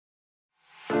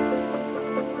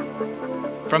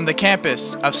From the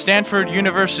campus of Stanford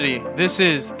University, this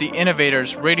is the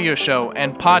Innovators Radio Show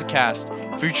and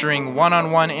Podcast, featuring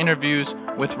one-on-one interviews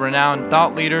with renowned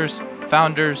thought leaders,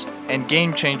 founders, and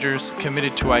game changers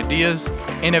committed to ideas,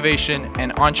 innovation,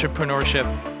 and entrepreneurship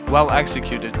well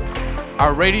executed.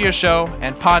 Our radio show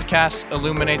and podcast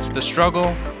illuminates the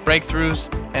struggle,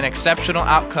 breakthroughs, and exceptional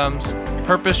outcomes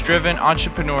purpose-driven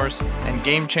entrepreneurs and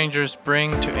game changers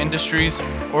bring to industries,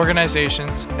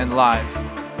 organizations, and lives.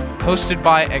 Hosted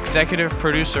by executive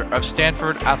producer of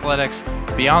Stanford Athletics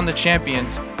Beyond the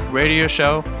Champions radio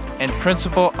show and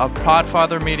principal of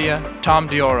Podfather Media, Tom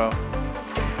Dioro.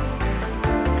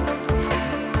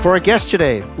 For our guest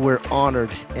today, we're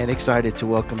honored and excited to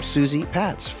welcome Suzy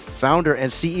Patz, founder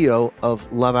and CEO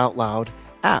of Love Out Loud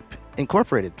App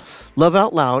Incorporated. Love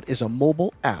Out Loud is a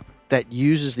mobile app that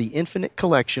uses the infinite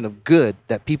collection of good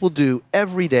that people do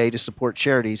every day to support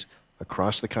charities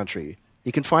across the country.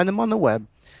 You can find them on the web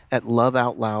at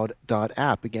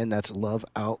loveoutloud.app. Again, that's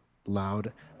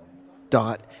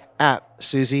loveoutloud.app.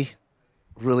 Suzy,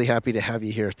 really happy to have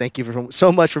you here. Thank you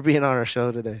so much for being on our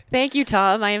show today. Thank you,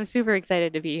 Tom. I am super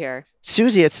excited to be here.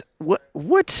 Suzy, it's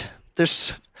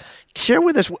share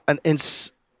with us an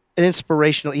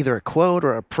inspirational, either a quote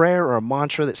or a prayer or a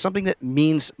mantra, that's something that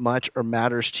means much or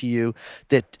matters to you,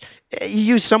 that you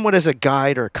use somewhat as a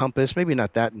guide or a compass, maybe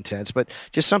not that intense, but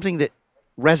just something that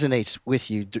resonates with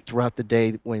you throughout the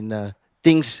day when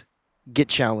things get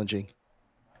challenging.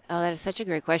 Oh, that is such a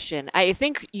great question. I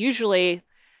think usually,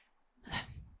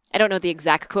 I don't know the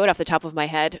exact quote off the top of my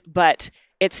head, but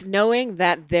it's knowing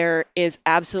that there is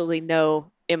absolutely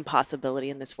no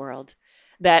impossibility in this world.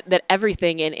 That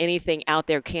everything and anything out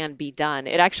there can be done.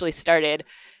 It actually started,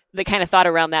 the kind of thought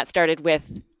around that started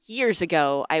with years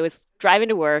ago. I was driving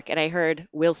to work and I heard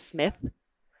Will Smith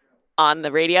on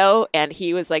the radio, and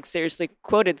he was like seriously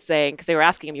quoted saying, because they were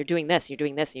asking him, you're doing this, you're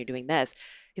doing this, and you're doing this.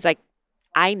 He's like,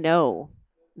 I know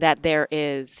that there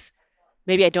is,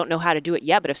 maybe I don't know how to do it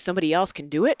yet, but if somebody else can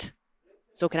do it,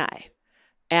 so can I.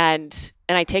 And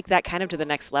I take that kind of to the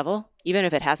next level, even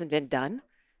if it hasn't been done.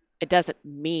 It doesn't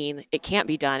mean it can't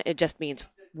be done. It just means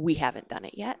we haven't done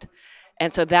it yet.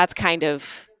 And so that's kind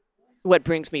of what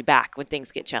brings me back when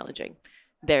things get challenging.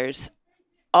 There's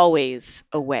always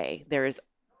a way. There is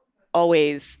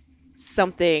always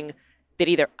something that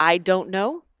either I don't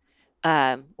know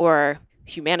or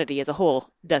humanity as a whole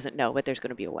doesn't know, but there's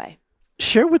going to be a way.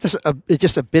 Share with us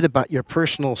just a bit about your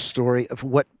personal story of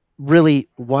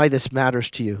why this matters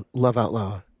to you, Love Out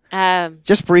Loud.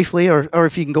 Just briefly, or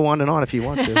if you can go on and on if you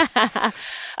want to.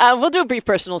 We'll do a brief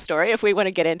personal story. If we want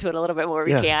to get into it a little bit more,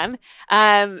 we can.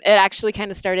 It actually kind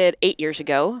of started 8 years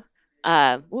ago.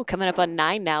 Coming up on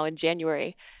 9 now in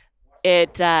January.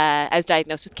 I was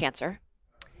diagnosed with cancer.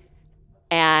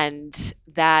 And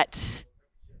that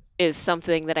is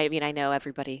something that, I know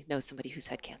everybody knows somebody who's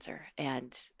had cancer.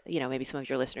 And, maybe some of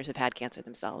your listeners have had cancer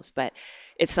themselves. But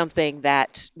it's something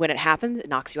that when it happens, it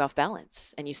knocks you off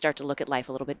balance. And you start to look at life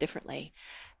a little bit differently.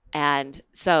 And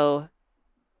so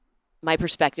my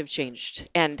perspective changed.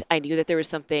 And I knew that there was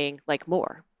something like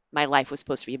more my life was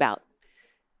supposed to be about.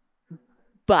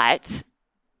 But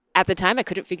at the time, I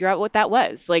couldn't figure out what that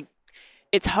was. Like,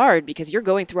 it's hard because you're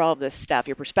going through all of this stuff.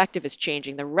 Your perspective is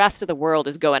changing. The rest of the world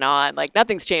is going on. Like,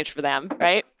 nothing's changed for them,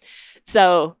 right?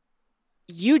 So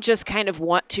you just kind of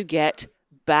want to get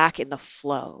back in the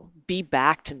flow, be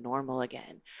back to normal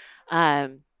again.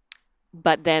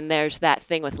 But then there's that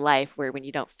thing with life where when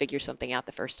you don't figure something out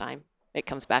the first time, it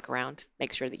comes back around.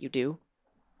 Make sure that you do.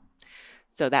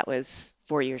 So that was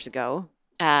 4 years ago.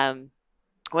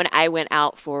 When I went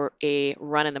out for a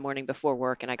run in the morning before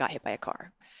work and I got hit by a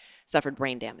car. Suffered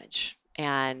brain damage.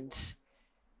 And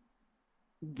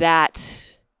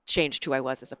that changed who I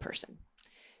was as a person.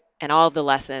 And all of the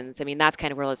lessons, that's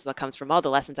kind of where this comes from. All the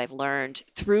lessons I've learned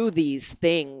through these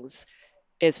things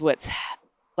is what's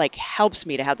helps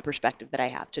me to have the perspective that I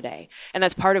have today. And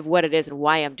that's part of what it is and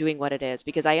why I'm doing what it is,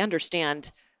 because I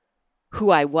understand who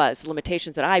I was, the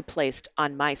limitations that I placed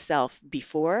on myself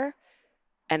before.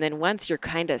 And then once you're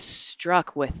kind of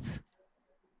struck with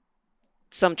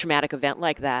some traumatic event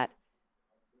like that,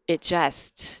 it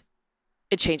changes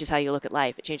how you look at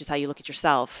life. It changes how you look at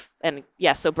yourself. And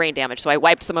yes, so brain damage. So I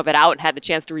wiped some of it out and had the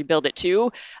chance to rebuild it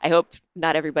too. I hope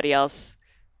not everybody else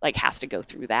has to go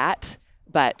through that.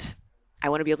 But I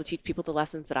want to be able to teach people the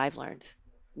lessons that I've learned,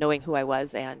 knowing who I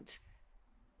was and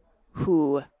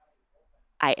who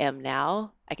I am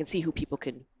now. I can see who people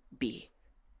can be,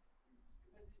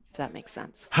 if that makes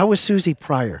sense. How was Suzy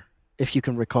prior, if you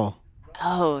can recall?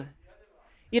 Oh,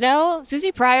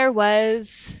 Suzy prior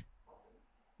was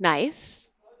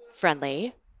nice,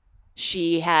 friendly.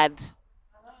 She had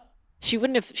she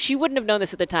wouldn't have known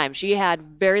this at the time. She had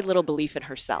very little belief in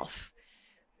herself.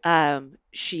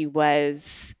 She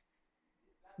was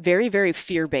very, very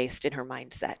fear-based in her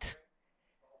mindset.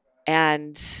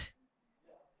 And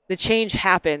the change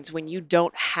happens when you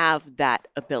don't have that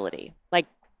ability. Like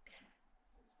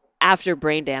after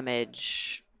brain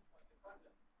damage,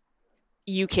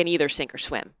 you can either sink or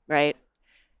swim, right?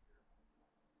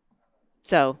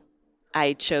 So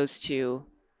I chose to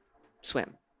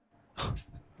swim.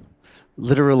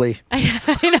 Literally.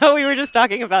 I know, we were just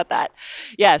talking about that.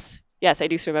 Yes, I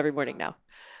do swim every morning now.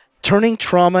 Turning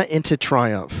trauma into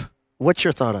triumph. What's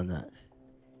your thought on that?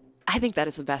 I think that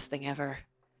is the best thing ever.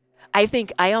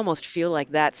 I almost feel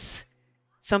like that's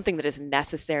something that is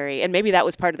necessary. And maybe that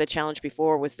was part of the challenge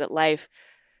before, was that life,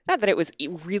 not that it was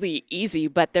really easy,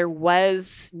 but there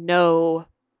was no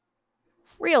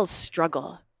real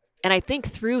struggle. And I think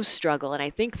through struggle, and I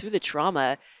think through the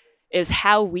trauma, is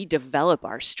how we develop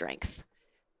our strength.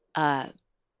 And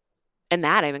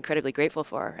that I'm incredibly grateful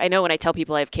for. I know when I tell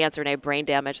people I have cancer and I have brain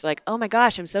damage, they're like, oh my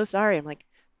gosh, I'm so sorry. I'm like,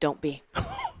 don't be.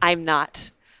 I'm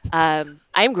not.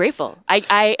 I'm grateful.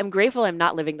 I am grateful I'm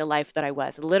not living the life that I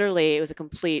was. Literally, it was a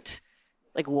complete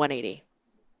 180.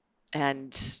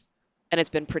 And it's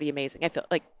been pretty amazing. I feel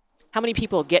like, how many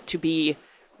people get to be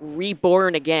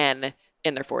reborn again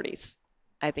in their 40s?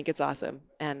 I think it's awesome.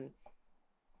 And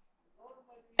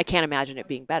I can't imagine it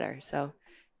being better. So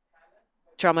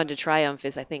trauma into triumph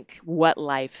is, I think, what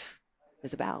life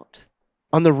is about.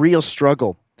 On the real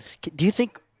struggle, do you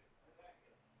think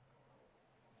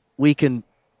we can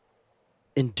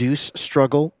induce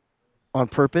struggle on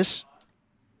purpose?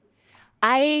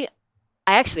 I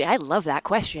love that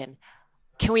question.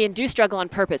 Can we induce struggle on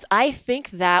purpose? I think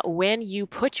that when you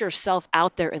put yourself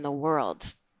out there in the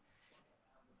world,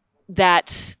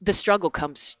 that the struggle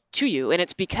comes to you, and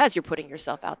it's because you're putting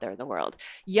yourself out there in the world.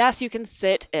 Yes, you can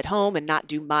sit at home and not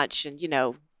do much, and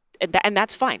and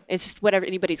that's fine. It's just whatever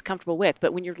anybody's comfortable with.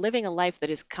 But when you're living a life that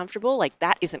is comfortable, like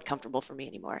that isn't comfortable for me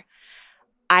anymore.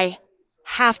 I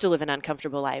have to live an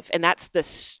uncomfortable life, and that's the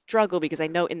struggle, because I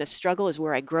know in the struggle is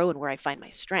where I grow and where I find my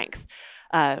strength.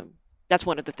 That's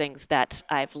one of the things that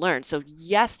I've learned. So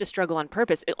yes, to struggle on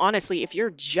purpose. Honestly, if you're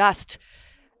just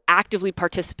actively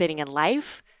participating in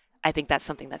life, I think that's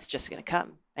something that's just going to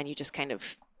come, and you just kind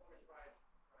of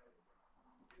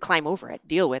climb over it,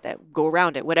 deal with it, go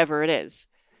around it, whatever it is.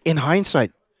 In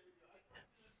hindsight,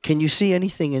 can you see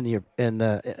anything in your,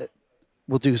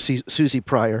 we'll do Suzy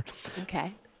prior, Okay.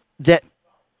 that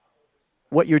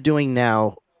what you're doing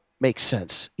now makes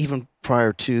sense, even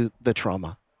prior to the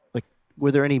trauma? Like,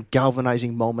 were there any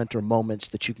galvanizing moment or moments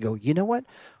that you can go, you know what?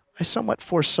 I somewhat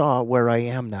foresaw where I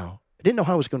am now. I didn't know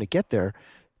how I was going to get there.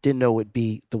 Didn't know it would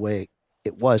be the way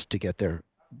it was to get there.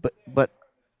 But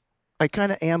I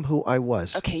kind of am who I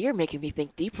was. Okay, you're making me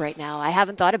think deep right now. I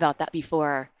haven't thought about that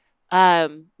before.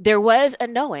 There was a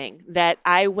knowing that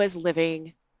I was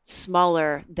living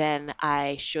smaller than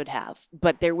I should have,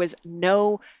 but there was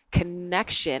no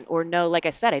connection or no, like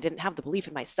I said, I didn't have the belief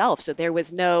in myself. So there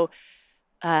was no,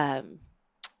 I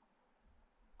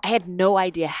had no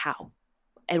idea how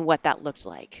and what that looked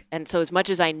like. And so as much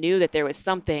as I knew that there was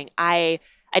something, I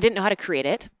didn't know how to create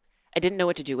it. I didn't know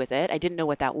what to do with it. I didn't know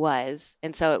what that was.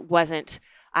 And so it wasn't,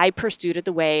 I pursued it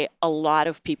the way a lot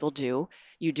of people do.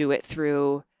 You do it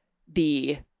through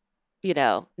the,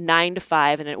 9 to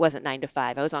 5, and it wasn't 9 to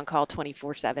 5. I was on call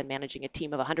 24/7, managing a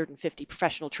team of 150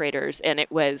 professional traders, and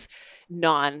it was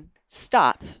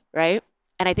non-stop, right?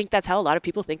 And I think that's how a lot of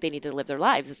people think they need to live their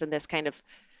lives, is in this kind of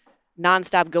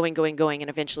non-stop going, and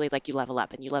eventually you level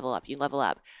up and you level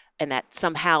up, and that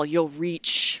somehow you'll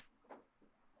reach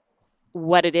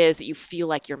what it is that you feel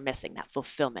like you're missing, that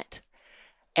fulfillment.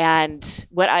 And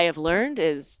what I have learned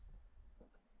is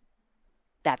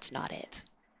that's not it.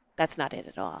 That's not it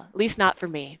at all. At least not for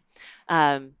me.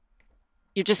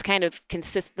 You're just kind of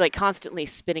constantly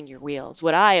spinning your wheels.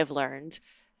 What I have learned,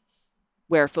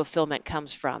 where fulfillment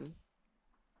comes from,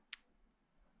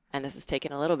 and this has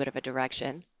taken a little bit of a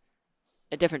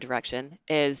different direction,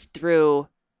 is through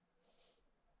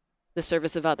the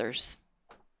service of others.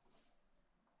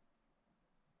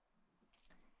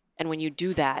 And when you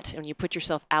do that, and you put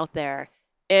yourself out there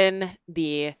in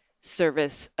the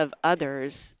service of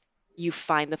others, you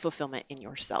find the fulfillment in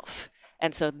yourself.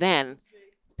 And so then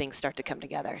things start to come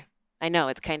together. I know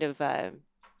it's kind of,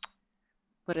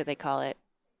 what do they call it?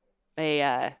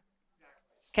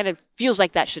 Kind of feels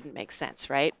like that shouldn't make sense,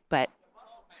 right? But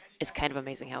it's kind of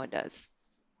amazing how it does.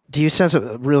 Do you sense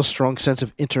a real strong sense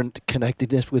of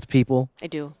interconnectedness with people? I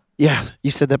do. Yeah,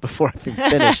 you said that before I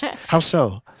finished. How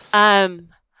so? I'm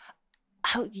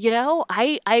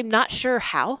not sure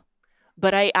how,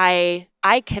 but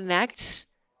I connect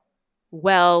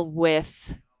well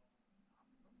with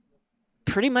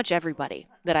pretty much everybody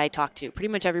that I talk to, pretty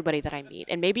much everybody that I meet.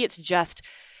 And maybe it's just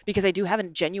because I do have a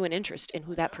genuine interest in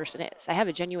who that person is. I have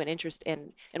a genuine interest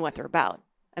in what they're about.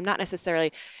 I'm not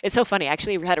necessarily, it's so funny. I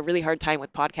actually had a really hard time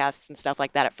with podcasts and stuff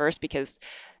like that at first because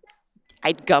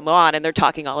I'd come on and they're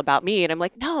talking all about me. And I'm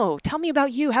like, no, tell me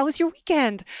about you. How was your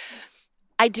weekend?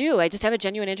 I do. I just have a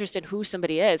genuine interest in who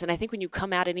somebody is. And I think when you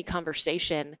come at any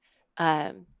conversation,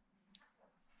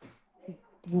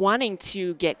 wanting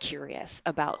to get curious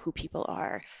about who people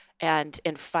are and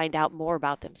find out more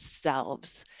about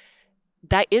themselves,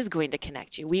 that is going to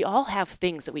connect you. We all have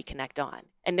things that we connect on.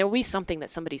 And there'll be something that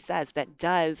somebody says that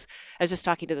does. I was just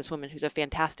talking to this woman who's a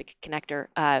fantastic connector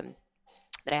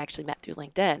that I actually met through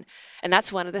LinkedIn. And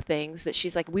that's one of the things that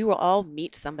she's like, we will all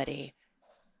meet somebody.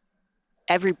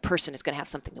 Every person is going to have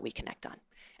something that we connect on.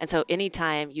 And so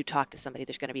anytime you talk to somebody,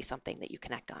 there's going to be something that you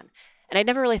connect on. And I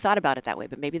never really thought about it that way,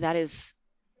 but maybe that is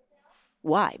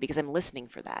why, because I'm listening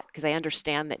for that, because I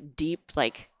understand that deep,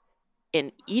 like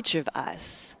in each of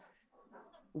us,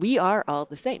 we are all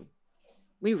the same.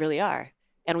 We really are.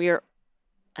 And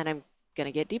I'm going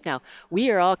to get deep now. We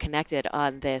are all connected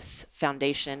on this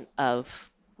foundation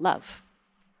of love.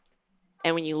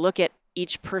 And when you look at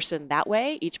each person that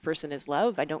way, each person is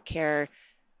love. I don't care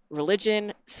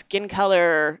religion, skin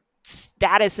color,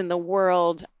 status in the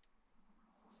world.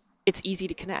 It's easy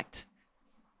to connect.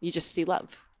 You just see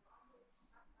love.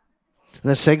 And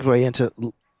then segue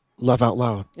into Love Out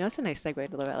Loud. Yeah, that's a nice segue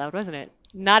to Love Out Loud, wasn't it?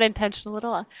 Not intentional at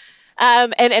all.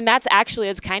 And that's actually,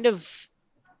 it's kind of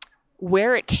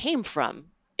where it came from.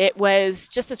 It was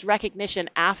just this recognition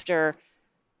after,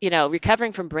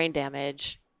 recovering from brain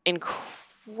damage,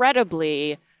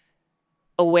 incredibly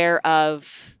aware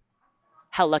of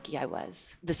how lucky I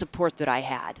was, the support that I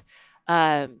had.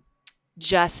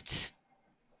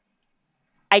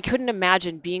 I couldn't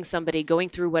imagine being somebody going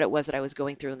through what it was that I was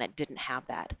going through and that didn't have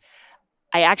that.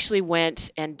 I actually went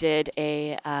and did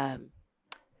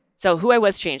so who I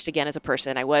was changed again as a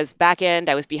person. I was back end,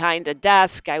 I was behind a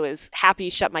desk, I was happy,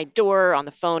 shut my door on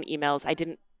the phone, emails. I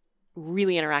didn't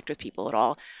really interact with people at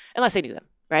all, unless I knew them,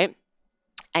 right?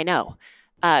 I know,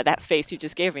 that face you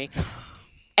just gave me.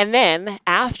 And then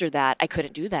after that, I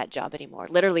couldn't do that job anymore.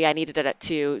 Literally, I needed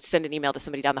to send an email to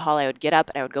somebody down the hall. I would get up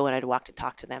and I would go and I'd walk and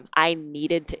talk to them. I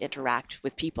needed to interact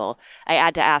with people. I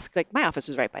had to ask, my office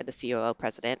was right by the COO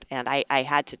president, and I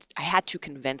had to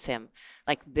convince him,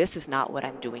 this is not what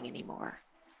I'm doing anymore.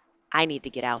 I need to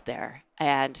get out there.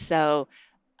 And so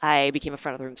I became a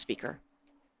front of the room speaker.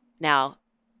 Now,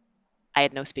 I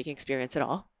had no speaking experience at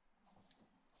all.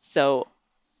 So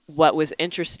what was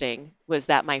interesting was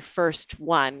that my first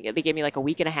one, they gave me a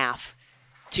week and a half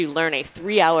to learn a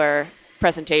 3-hour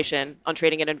presentation on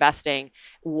trading and investing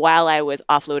while I was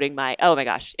offloading oh my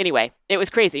gosh. Anyway, it was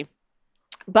crazy.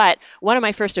 But one of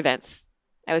my first events,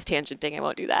 I was tangenting, I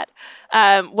won't do that.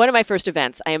 One of my first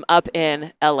events, I am up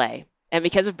in LA. And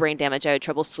because of brain damage, I had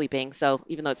trouble sleeping. So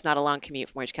even though it's not a long commute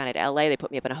from Orange County to LA, they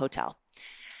put me up in a hotel.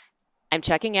 I'm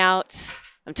checking out,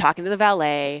 I'm talking to the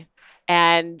valet,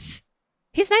 and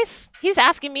he's nice. He's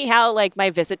asking me how my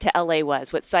visit to LA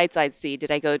was, what sights I'd see. Did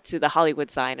I go to the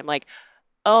Hollywood sign? I'm like,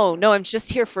 oh no, I'm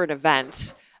just here for an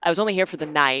event. I was only here for the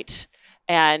night.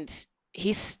 And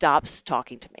he stops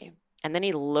talking to me. And then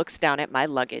he looks down at my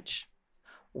luggage,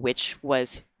 which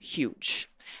was huge.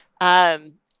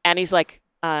 And he's like,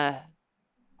 are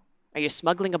you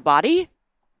smuggling a body?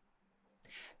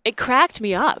 It cracked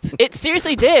me up. It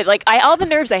seriously did. All the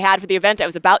nerves I had for the event I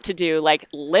was about to do,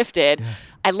 lifted. Yeah.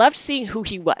 I loved seeing who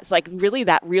he was, really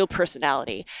that real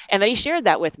personality. And then he shared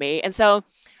that with me. And so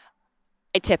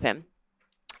I tip him.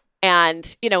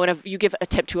 And, when you give a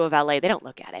tip to a valet, they don't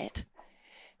look at it.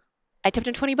 I tipped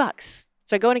him $20.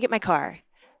 So I go in and get my car.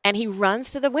 And he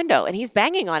runs to the window and he's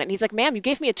banging on it. And he's like, ma'am, you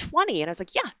gave me a 20. And I was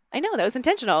like, yeah, I know, that was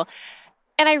intentional.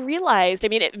 And I realized,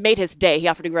 it made his day. He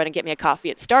offered to run and get me a coffee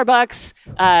at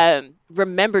Starbucks,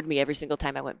 remembered me every single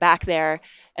time I went back there.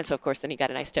 And so, of course, then he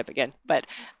got a nice tip again. But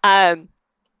it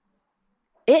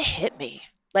hit me,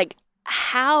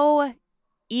 how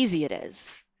easy it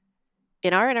is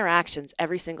in our interactions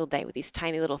every single day with these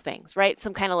tiny little things, right?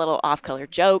 Some kind of little off-color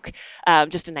joke,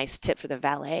 just a nice tip for the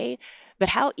valet. But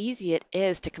how easy it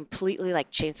is to completely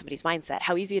change somebody's mindset.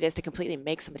 How easy it is to completely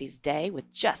make somebody's day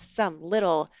with just some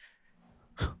little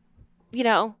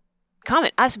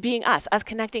comment, us being us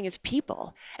connecting as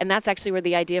people. And that's actually where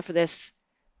the idea for this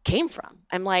came from.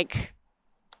 I'm like,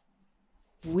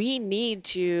 we need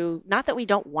to, not that we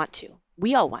don't want to,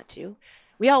 we all want to.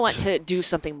 We all want to do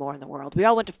something more in the world. We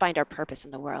all want to find our purpose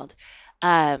in the world.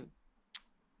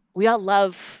 We all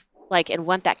love and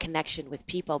want that connection with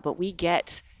people, but we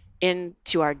get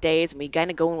into our days and we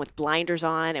kind of go in with blinders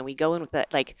on and we go in with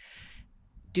that,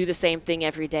 do the same thing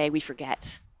every day. We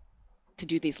forget to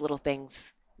do these little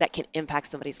things that can impact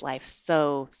somebody's life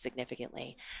so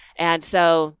significantly. And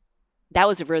so that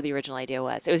was where the original idea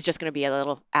was. It was just going to be a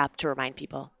little app to remind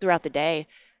people throughout the day,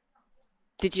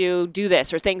 did you do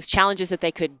this, or challenges that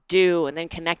they could do, and then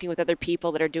connecting with other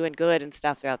people that are doing good and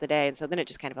stuff throughout the day. And so then it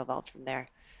just kind of evolved from there.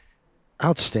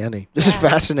 Outstanding. This is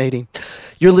fascinating.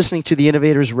 You're listening to the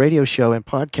Innovators Radio Show and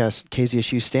Podcast,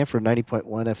 KZSU Stanford 90.1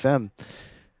 FM.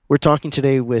 We're talking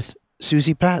today with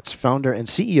Suzy Patz, founder and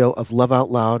CEO of Love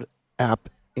Out Loud App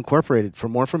Incorporated. For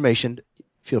more information,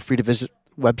 feel free to visit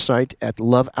the website at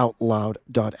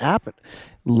loveoutloud.app,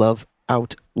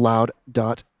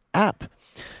 loveoutloud.app.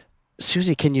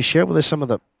 Suzy, can you share with us some of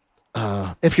the,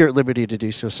 if you're at liberty to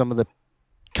do so, some of the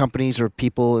companies or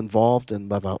people involved in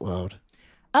Love Out Loud?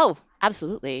 Oh,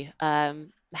 absolutely.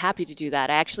 Happy to do that.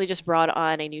 I actually just brought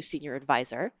on a new senior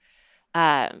advisor,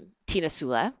 Tina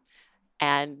Sula.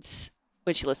 And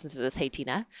when she listens to this, hey,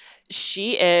 Tina,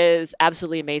 she is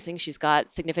absolutely amazing. She's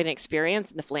got significant experience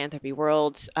in the philanthropy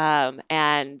world.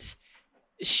 And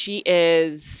she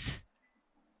is,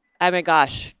 oh my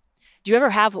gosh. Do you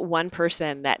ever have one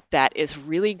person that is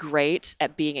really great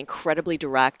at being incredibly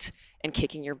direct and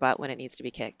kicking your butt when it needs to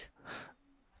be kicked?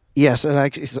 Yes, and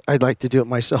I'd like to do it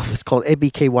myself. It's called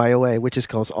ABKYOA, which is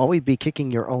called Always Be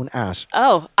Kicking Your Own Ass.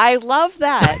 Oh, I love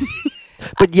that.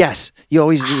 But yes, you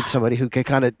always need somebody who can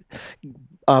kind of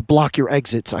block your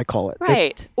exits, I call it.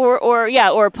 Right.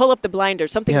 Or pull up the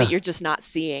blinders, something that you're just not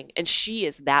seeing. And she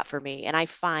is that for me. And I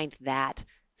find that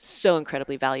so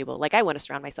incredibly valuable. I want to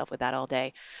surround myself with that all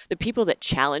day. The people that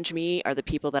challenge me are the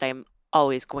people that I'm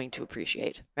always going to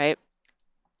appreciate, right?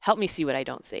 Help me see what I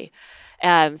don't see.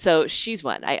 So she's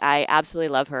one. I absolutely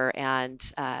love her, and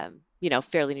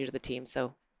fairly new to the team.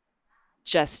 So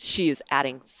she is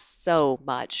adding so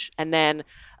much. And then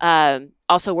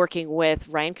also working with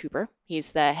Ryan Cooper.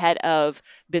 He's the head of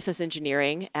business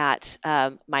engineering at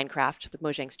Minecraft with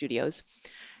Mojang Studios.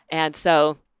 And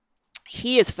so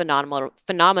he is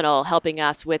phenomenal helping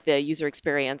us with the user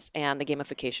experience and the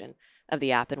gamification of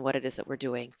the app and what it is that we're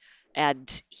doing.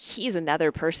 And he's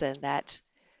another person that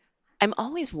I'm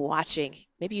always watching.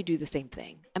 Maybe you do the same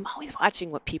thing. I'm always watching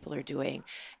what people are doing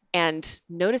and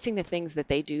noticing the things that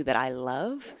they do that I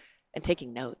love and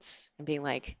taking notes and being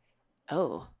like,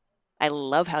 oh, I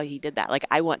love how he did that.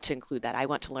 I want to include that. I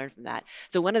want to learn from that.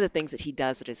 So one of the things that he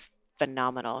does that is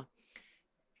phenomenal,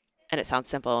 and it sounds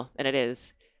simple, and it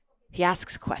is, he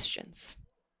asks questions.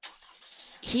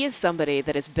 He is somebody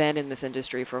that has been in this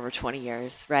industry for over 20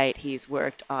 years, right? He's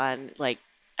worked on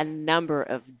a number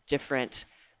of different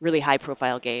really high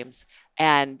profile games.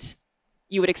 And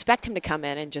you would expect him to come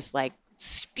in and just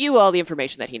spew all the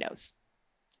information that he knows.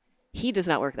 He does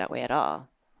not work that way at all.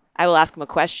 I will ask him a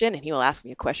question and he will ask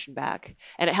me a question back.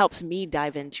 And it helps me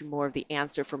dive into more of the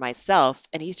answer for myself.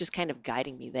 And he's just kind of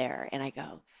guiding me there. And I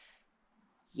go,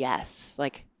 yes,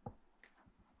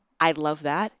 I love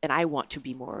that. And I want to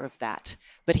be more of that.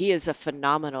 But he is a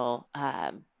phenomenal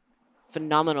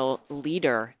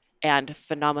leader and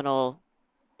phenomenal,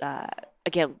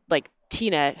 again,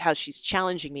 Tina, how she's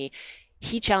challenging me,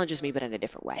 he challenges me, but in a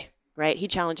different way, right? He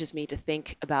challenges me to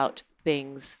think about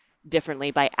things differently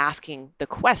by asking the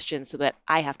questions so that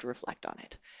I have to reflect on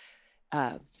it.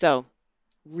 So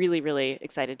really, really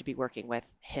excited to be working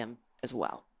with him as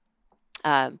well.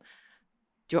 Do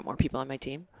you want more people on my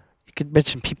team? You could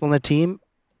mention people on the team,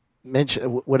 mention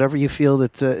whatever you feel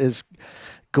that is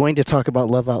going to talk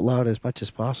about Love Out Loud as much as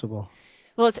possible.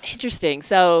 Well, it's interesting.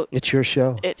 So it's your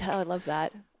show. I love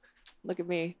that. Look at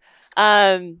me.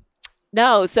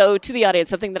 No, so to the audience,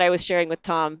 something that I was sharing with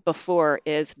Tom before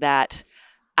is that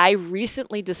I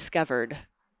recently discovered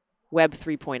Web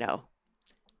 3.0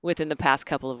 within the past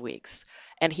couple of weeks.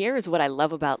 And here is what I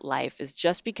love about life is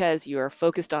just because you are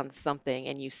focused on something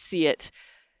and you see it,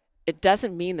 it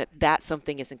doesn't mean that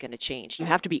something isn't going to change. You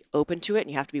have to be open to it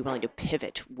and you have to be willing to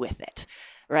pivot with it,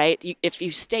 right? If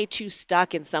you stay too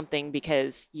stuck in something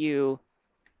because you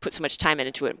put so much time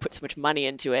into it and put so much money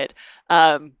into it,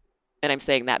 and I'm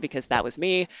saying that because that was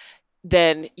me,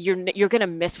 then you're going to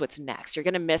miss what's next. You're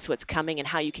going to miss what's coming and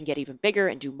how you can get even bigger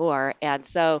and do more. And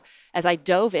so as I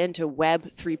dove into Web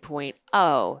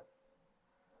 3.0,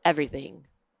 everything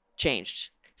changed.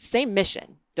 Same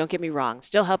mission, don't get me wrong,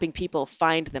 still helping people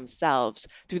find themselves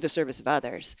through the service of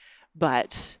others.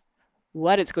 But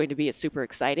what it's going to be is super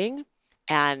exciting.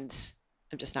 And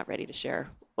I'm just not ready to share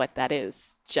what that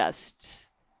is just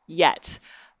yet.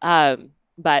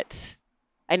 But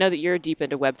I know that you're deep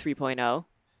into Web 3.0.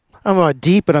 I'm not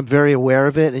deep, but I'm very aware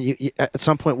of it. And you, at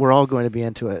some point, we're all going to be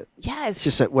into it. Yes. It's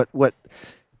just that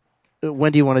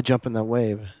when do you want to jump in that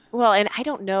wave? Well, and I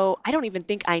don't know. I don't even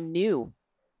think I knew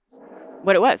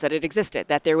what it was, that it existed,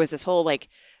 that there was this whole like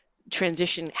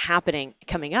transition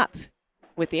coming up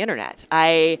with the internet.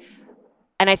 And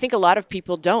I think a lot of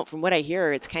people don't. From what I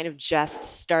hear, it's kind of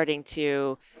just starting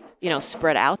to,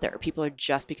 spread out there. People are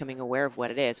just becoming aware of what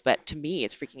it is. But to me,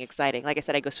 it's freaking exciting. Like I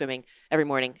said, I go swimming every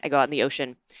morning. I go out in the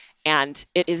ocean, and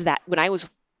it is that when I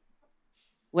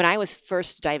was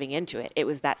first diving into it, it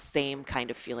was that same kind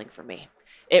of feeling for me.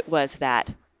 It was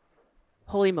that,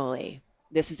 holy moly,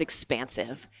 this is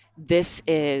expansive. This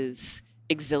is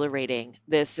exhilarating.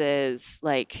 This is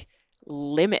like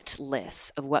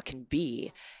limitless of what can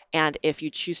be. And if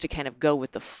you choose to kind of go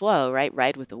with the flow, right,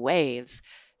 ride with the waves,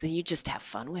 then you just have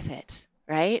fun with it,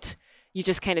 right? You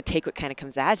just kind of take what kind of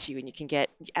comes at you, and you can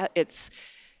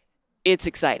it's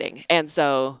exciting. And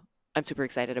so I'm super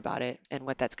excited about it and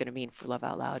what that's going to mean for Love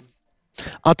Out Loud.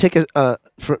 I'll take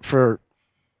for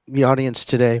the audience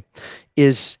today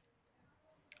is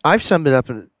I've summed it up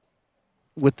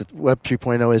with the Web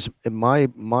 3.0 is, in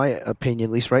my opinion,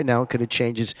 at least right now, it could have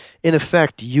changes. In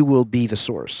effect, you will be the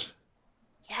source.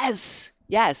 Yes.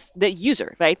 The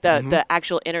user, right? The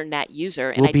actual internet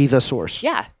user. Will be the source.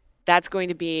 Yeah. That's going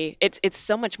to be, it's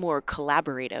so much more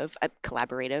collaborative.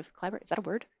 Is that a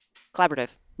word?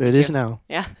 Collaborative. It is now.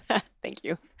 Yeah. Thank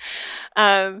you.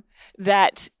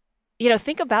 That,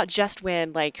 think about just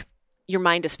when like your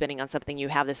mind is spinning on something, you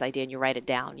have this idea and you write it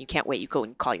down. You can't wait. You go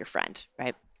and call your friend,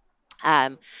 right?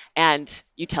 And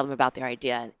you tell them about their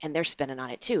idea, and they're spinning on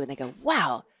it too. And they go,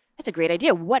 wow, that's a great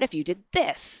idea. What if you did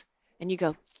this? And you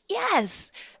go,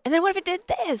 yes. And then what if it did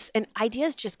this? And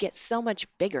ideas just get so much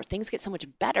bigger. Things get so much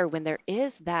better when there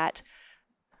is that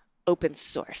open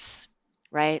source,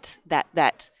 right?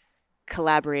 That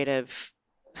collaborative,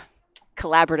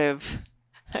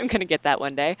 I'm going to get that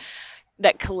one day,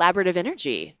 that collaborative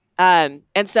energy. And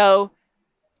so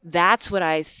that's what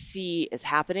I see is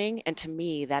happening. And to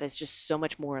me, that is just so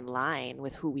much more in line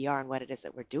with who we are and what it is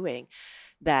that we're doing,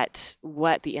 that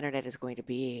what the internet is going to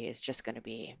be is just going to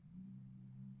be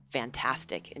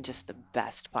fantastic in just the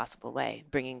best possible way,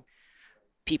 bringing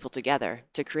people together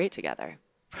to create together.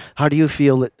 How do you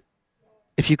feel that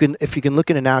if you can look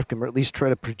at an outcome, or at least try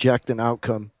to project an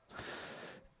outcome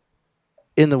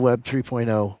in the Web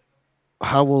 3.0,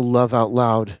 how will Love Out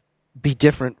Loud be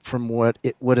different from what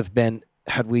it would have been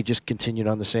had we just continued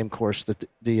on the same course that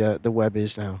the web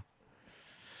is now?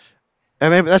 I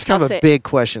mean, that's kind of a big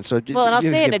question. So, well, and I'll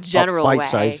say it in a general way.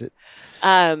 Bite-size it.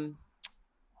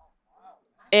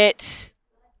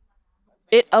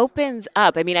 It opens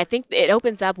up. I mean, I think it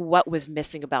opens up what was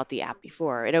missing about the app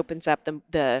before. It opens up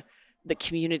the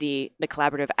community, the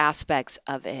collaborative aspects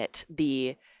of it.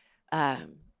 Because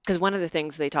one of the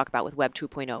things they talk about with Web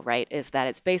 2.0, right, is that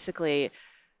it's basically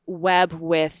web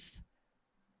with,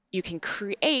 you can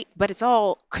create, but it's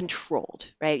all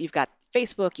controlled, right? You've got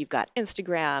Facebook, you've got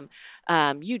Instagram,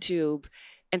 YouTube.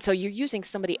 And so you're using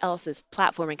somebody else's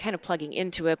platform and kind of plugging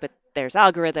into it, but there's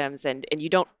algorithms and you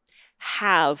don't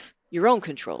have your own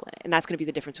control in it. And that's going to be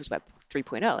the difference with Web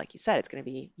 3.0. Like you said, it's going to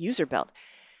be user built.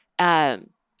 And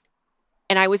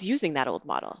I was using that old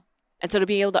model. And so to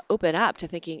be able to open up to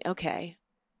thinking, okay,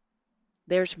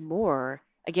 there's more.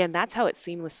 Again, that's how it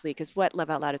seamlessly, because what Love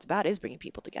Out Loud is about is bringing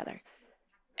people together.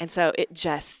 And so it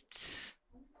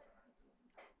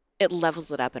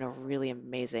levels it up in a really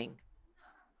amazing,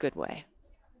 good way.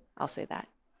 I'll say that.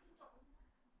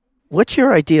 What's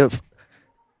your idea of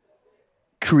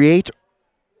create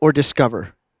or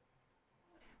discover?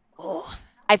 Oh,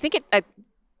 I think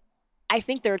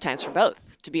there are times for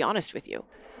both, to be honest with you.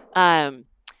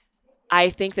 I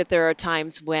think that there are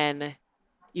times when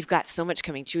you've got so much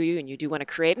coming to you and you do want to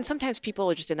create. And sometimes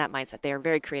people are just in that mindset. They are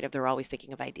very creative. They're always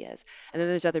thinking of ideas. And then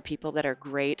there's other people that are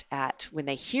great at, when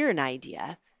they hear an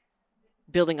idea,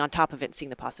 building on top of it and seeing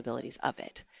the possibilities of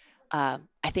it. I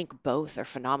think both are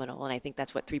phenomenal. And I think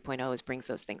that's what 3.0 is, brings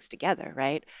those things together,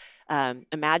 right?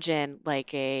 Imagine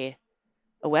like a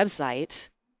website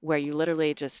where you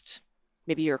literally just,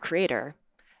 maybe you're a creator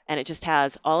and it just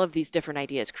has all of these different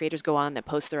ideas. Creators go on that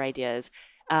post their ideas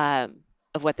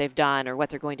of what they've done or what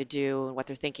they're going to do and what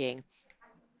they're thinking.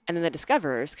 And then the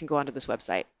discoverers can go onto this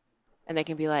website and they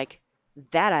can be like,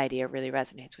 that idea really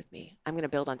resonates with me. I'm going to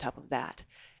build on top of that.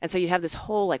 And so you have this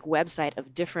whole like website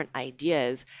of different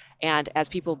ideas. And as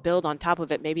people build on top of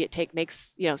it, maybe it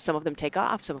makes, some of them take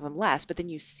off, some of them less, but then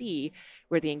you see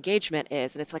where the engagement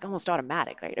is. And it's like almost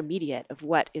automatic, right? Immediate of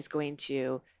what is going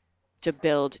to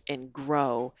build and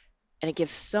grow. And it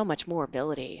gives so much more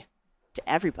ability to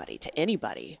everybody, to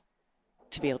anybody,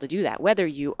 to be able to do that, whether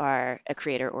you are a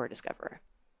creator or a discoverer.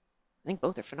 I think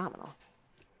both are phenomenal.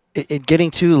 In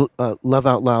getting to Love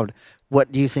Out Loud,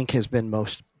 what do you think has been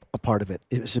most a part of it?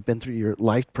 Has it been through your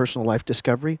personal life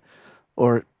discovery,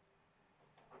 or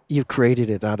you've created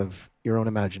it out of your own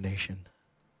imagination?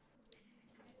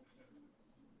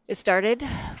 It started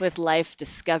with life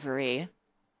discovery,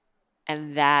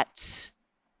 and that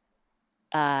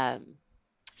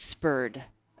spurred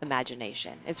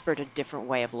imagination. It spurred a different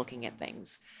way of looking at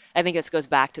things. I think this goes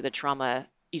back to the trauma,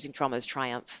 using trauma as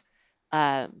triumph.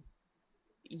 I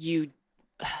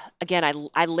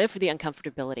live for the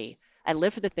uncomfortability. I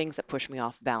live for the things that push me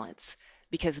off balance,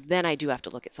 because then I do have to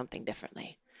look at something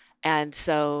differently. And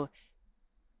so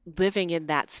living in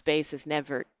that space is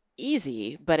never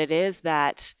easy, but it is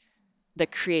that the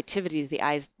creativity, the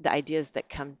ideas that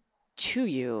come to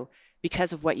you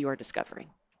because of what you are discovering.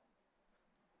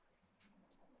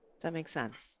 Does that make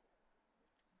sense?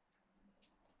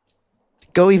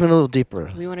 Go even a little deeper.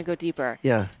 We want to go deeper.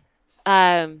 Yeah.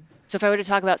 So if I were to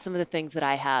talk about some of the things that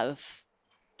I have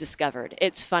discovered,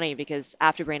 it's funny because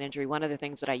after brain injury, one of the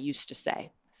things that I used to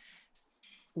say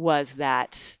was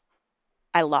that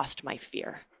I lost my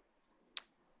fear.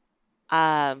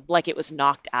 Like it was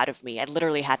knocked out of me. I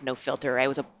literally had no filter. I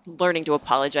was learning to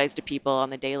apologize to people on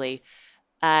the daily.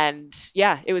 And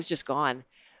yeah, it was just gone.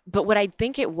 But what I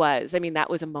think it was, I mean, that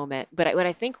was a moment, but what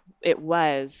I think it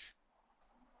was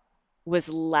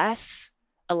less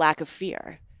a lack of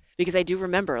fear. Because I do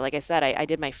remember, like I said, I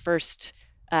did my first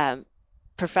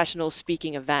professional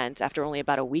speaking event after only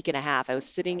about a week and a half. I was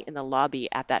sitting in the lobby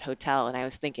at that hotel and I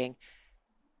was thinking,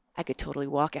 I could totally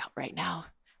walk out right now.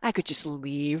 I could just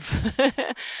leave.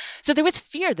 So there was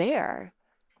fear there.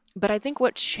 But I think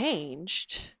what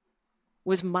changed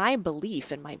was my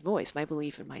belief in my voice, my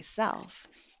belief in myself.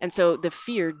 And so the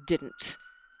fear didn't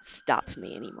stop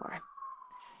me anymore.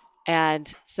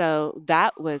 And so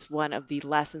that was one of the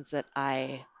lessons that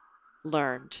I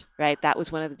learned, right? That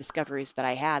was one of the discoveries that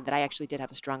I had, that I actually did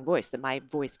have a strong voice, that my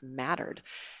voice mattered.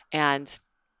 And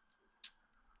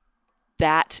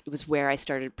that was where I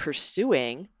started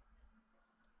pursuing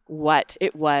what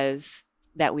it was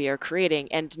that we are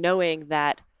creating, and knowing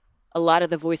that a lot of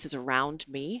the voices around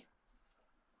me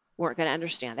weren't going to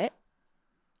understand it,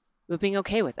 but being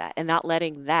okay with that and not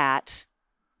letting that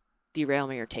derail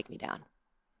me or take me down,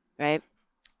 right?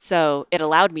 So it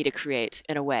allowed me to create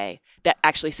in a way that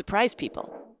actually surprised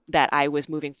people, that I was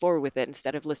moving forward with it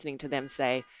instead of listening to them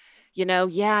say, you know,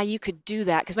 yeah, you could do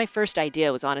that. Because my first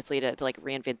idea was honestly to like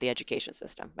reinvent the education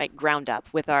system, right? Ground up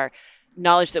with our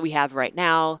knowledge that we have right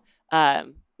now,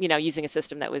 using a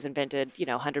system that was invented,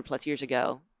 100 plus years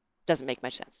ago doesn't make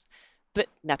much sense, but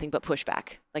nothing but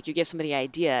pushback. Like you give somebody an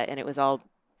idea and it was all,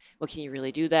 well, can you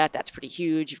really do that? That's pretty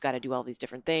huge. You've got to do all these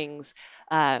different things.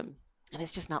 And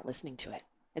it's just not listening to it.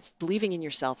 It's believing in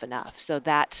yourself enough. So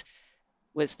that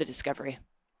was the discovery.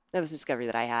 That was the discovery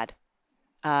that I had.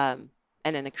 And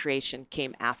then the creation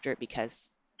came after it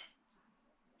because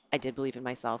I did believe in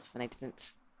myself and I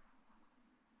didn't,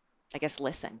 I guess,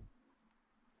 listen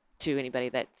to anybody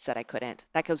that said I couldn't.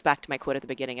 That goes back to my quote at the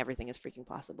beginning, everything is freaking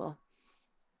possible.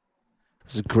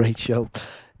 This is a great show.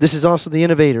 This is also the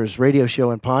Innovators Radio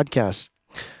Show and Podcast.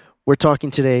 We're talking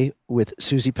today with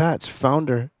Suzy Patz,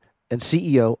 founder and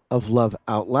CEO of Love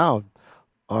Out Loud.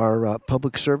 Our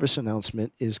public service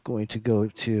announcement is going to go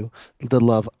to the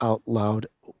Love Out Loud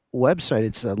website.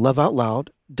 It's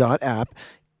loveoutloud.app.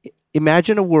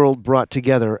 Imagine a world brought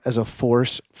together as a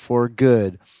force for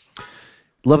good.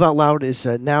 Love Out Loud is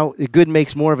now, good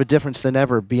makes more of a difference than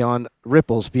ever, beyond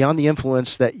ripples, beyond the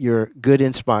influence that your good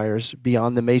inspires,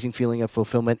 beyond the amazing feeling of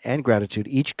fulfillment and gratitude.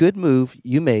 Each good move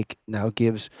you make now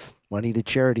gives money to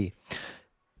charity.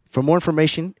 For more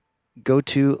information, go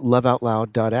to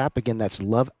loveoutloud.app. Again, that's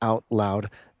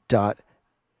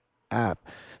loveoutloud.app.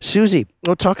 Suzy,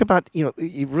 we'll talk about, you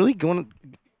really going,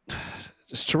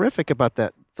 it's terrific about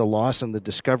that, the loss and the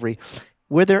discovery.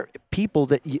 Were there people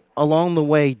that along the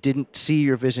way didn't see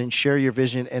your vision, share your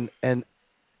vision, and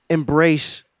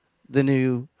embrace the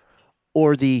new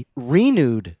or the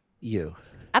renewed you?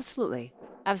 Absolutely.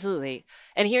 Absolutely.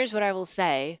 And here's what I will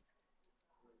say.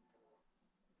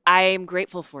 I am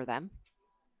grateful for them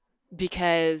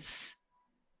because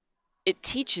it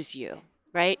teaches you,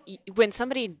 right? When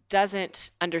somebody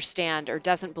doesn't understand or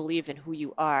doesn't believe in who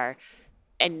you are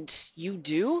and you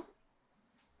do,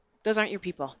 those aren't your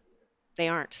people. They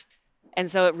aren't.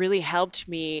 And so it really helped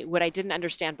me. What I didn't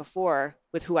understand before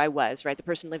with who I was, right? The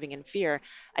person living in fear,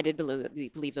 I did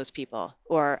believe those people,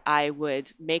 or I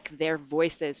would make their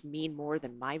voices mean more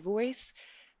than my voice,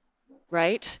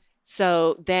 right?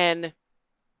 So then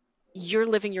you're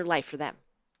living your life for them.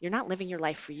 you're not living your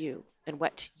life for you and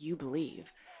what you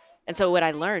believe. And so what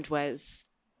I learned was,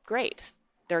 great,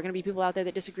 there are going to be people out there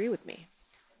that disagree with me.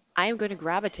 I am going to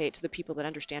gravitate to the people that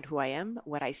understand who I am,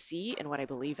 what I see, and what I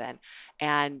believe in.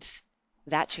 And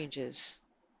that changes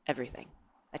everything.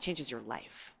 That changes your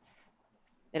life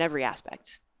in every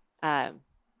aspect. And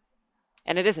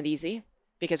it isn't easy,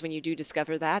 because when you do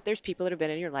discover that, there's people that have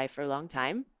been in your life for a long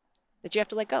time that you have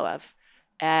to let go of.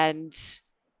 And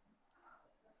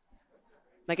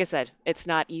like I said, it's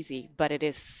not easy, but it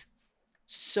is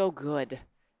so good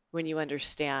when you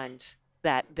understand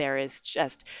that there is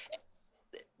just,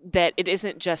 that it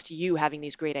isn't just you having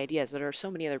these great ideas. There are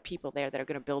so many other people there that are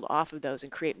going to build off of those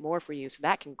and create more for you, so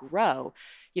that can grow.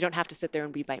 You don't have to sit there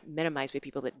and be minimized by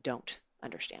people that don't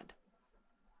understand.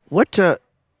 What do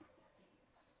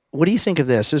you think of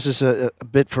this? This is a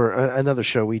bit for another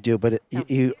show we do, but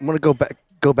I want to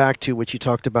go back to what you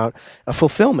talked about,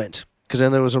 fulfillment, because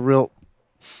then there was a real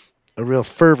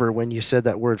fervor when you said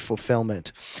that word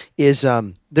fulfillment. Is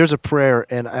there's a prayer,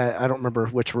 and I don't remember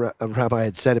which rabbi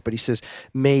had said it, but he says,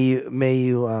 may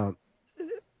you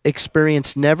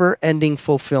experience never-ending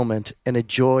fulfillment and a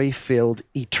joy-filled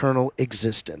eternal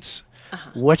existence.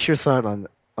 Uh-huh. What's your thought on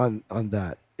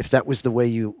that? If that was the way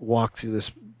you walked through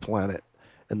this planet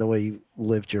and the way you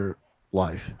lived your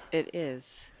life. It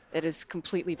is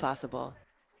completely possible.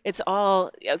 It's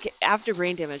all, okay, after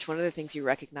brain damage, one of the things you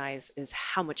recognize is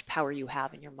how much power you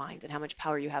have in your mind and how much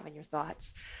power you have in your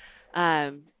thoughts.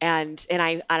 And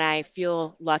I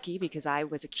feel lucky because I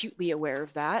was acutely aware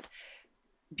of that,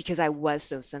 because I was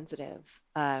so sensitive,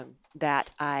 that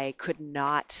I could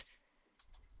not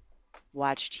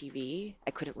watch TV.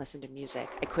 I couldn't listen to music.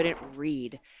 I couldn't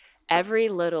read. Every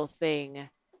little thing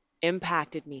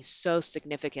impacted me so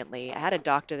significantly. I had a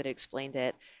doctor that explained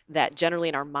it, that generally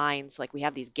in our minds, like, we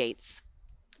have these gates,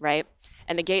 right?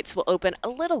 And the gates will open a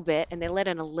little bit and they let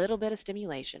in a little bit of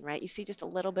stimulation, right? You see just a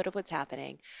little bit of what's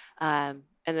happening. And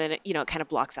then, it kind of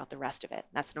blocks out the rest of it.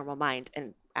 That's normal mind.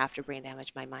 And after brain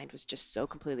damage, my mind was just so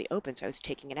completely open. So I was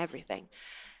taking in everything.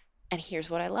 And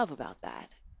here's what I love about that,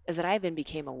 is that I then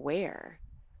became aware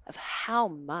of how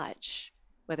much,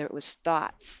 whether it was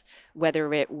thoughts,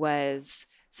 whether it was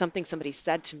something somebody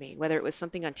said to me, whether it was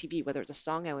something on TV, whether it was a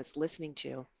song I was listening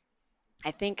to,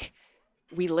 I think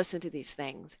we listen to these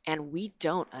things and we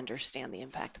don't understand the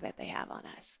impact that they have on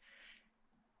us.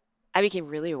 I became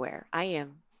really aware. I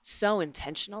am so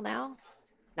intentional now,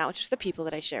 not just the people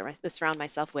that I surround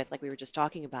myself with, like we were just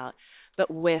talking about,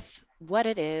 but with what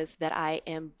it is that I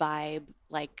imbibe,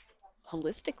 like,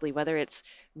 holistically, whether it's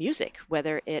music,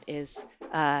 whether it is,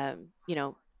 TV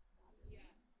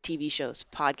shows,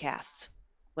 podcasts,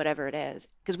 whatever it is,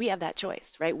 because we have that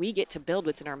choice, right? We get to build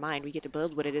what's in our mind. We get to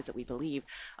build what it is that we believe.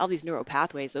 All these neural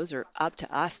pathways, those are up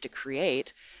to us to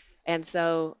create. And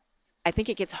so I think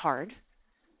it gets hard,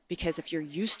 because if you're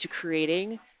used to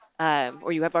creating,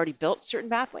 or you have already built certain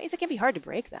pathways, it can be hard to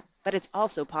break them. But it's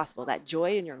also possible that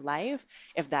joy in your life,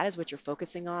 if that is what you're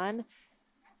focusing on,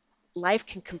 life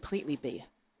can completely be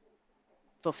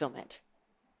fulfillment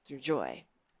through joy.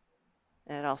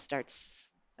 And it all starts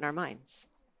in our minds.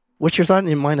 What's your thought in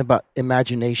your mind about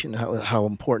imagination, how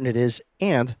important it is?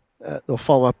 And they'll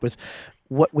follow up with,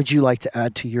 what would you like to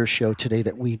add to your show today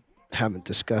that we haven't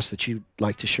discussed that you'd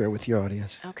like to share with your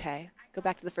audience? Okay. Go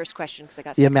back to the first question, because I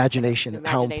got the imagination,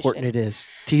 how important it is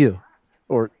to you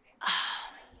or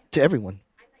to everyone.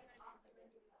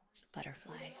 It's a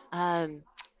butterfly.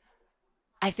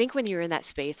 I think when you're in that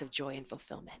space of joy and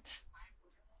fulfillment,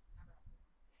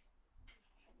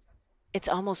 it's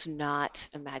almost not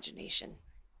imagination.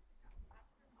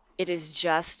 It is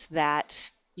just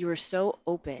that you are so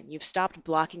open. You've stopped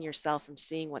blocking yourself from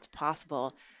seeing what's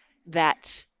possible,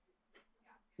 that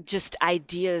just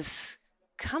ideas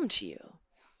come to you.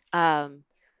 And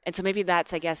so maybe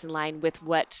that's, I guess, in line with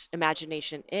what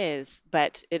imagination is,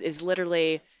 but it is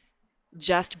literally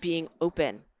just being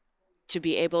open to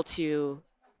be able to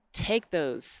take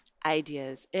those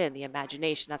ideas in, the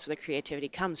imagination. That's where the creativity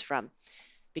comes from,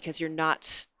 because you're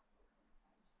not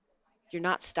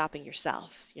stopping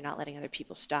yourself. You're not letting other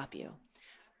people stop you.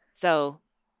 So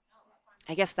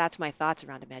I guess that's my thoughts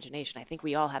around imagination. I think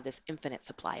we all have this infinite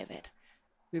supply of it.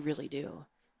 We really do.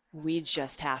 We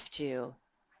just have to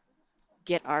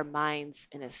get our minds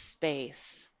in a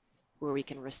space where we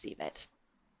can receive it.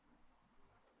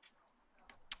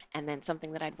 And then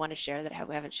something that I'd want to share that I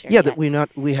haven't shared yet. That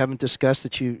we haven't discussed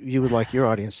that you would like your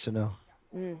audience to know.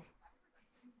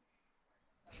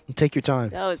 Take your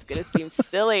time. No, it's going to seem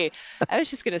silly. I was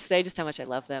just going to say just how much I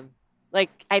love them.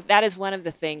 That is one of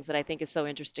the things that I think is so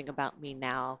interesting about me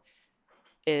now,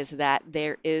 is that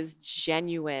there is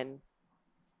genuine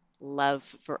love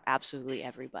for absolutely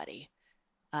everybody.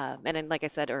 And then, like I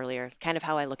said earlier, kind of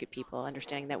how I look at people,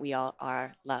 understanding that we all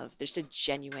are loved. There's a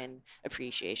genuine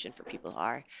appreciation for people who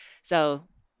are. So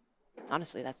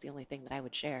honestly, that's the only thing that I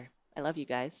would share. I love you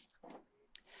guys.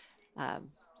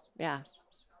 Yeah.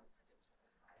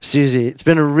 Suzy, it's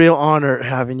been a real honor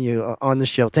having you on the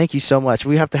show. Thank you so much.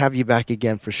 We have to have you back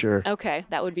again for sure. Okay,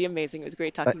 that would be amazing. It was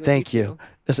great talking with you. Thank you.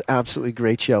 It's an absolutely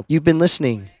great show. You've been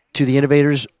listening to the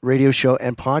Innovators Radio Show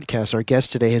and Podcast. Our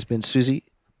guest today has been Suzy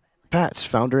Patz,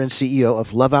 founder and CEO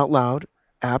of Love Out Loud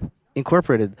App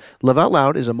Incorporated. Love Out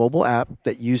Loud is a mobile app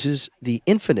that uses the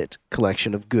infinite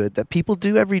collection of good that people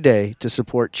do every day to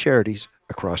support charities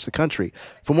across the country.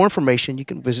 For more information, you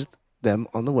can visit them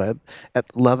on the web at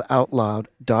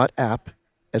loveoutloud.app,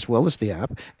 as well as the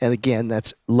app. And again,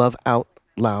 that's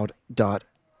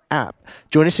loveoutloud.app.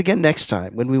 Join us again next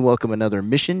time when we welcome another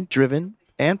mission-driven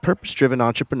and purpose-driven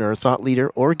entrepreneur, thought leader,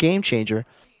 or game changer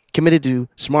committed to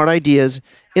smart ideas,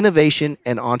 innovation,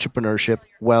 and entrepreneurship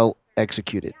well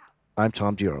executed. I'm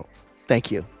Tom Dioro. Thank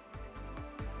you.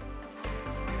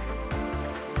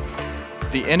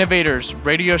 The Innovators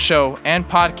Radio Show and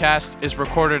Podcast is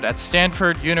recorded at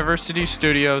Stanford University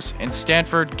Studios in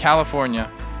Stanford, California,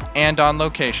 and on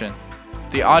location.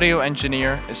 The audio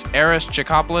engineer is Aris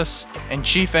Chikopoulos and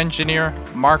Chief Engineer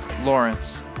Mark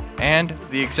Lawrence. And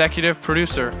the executive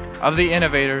producer of The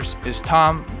Innovators is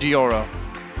Tom Dioro.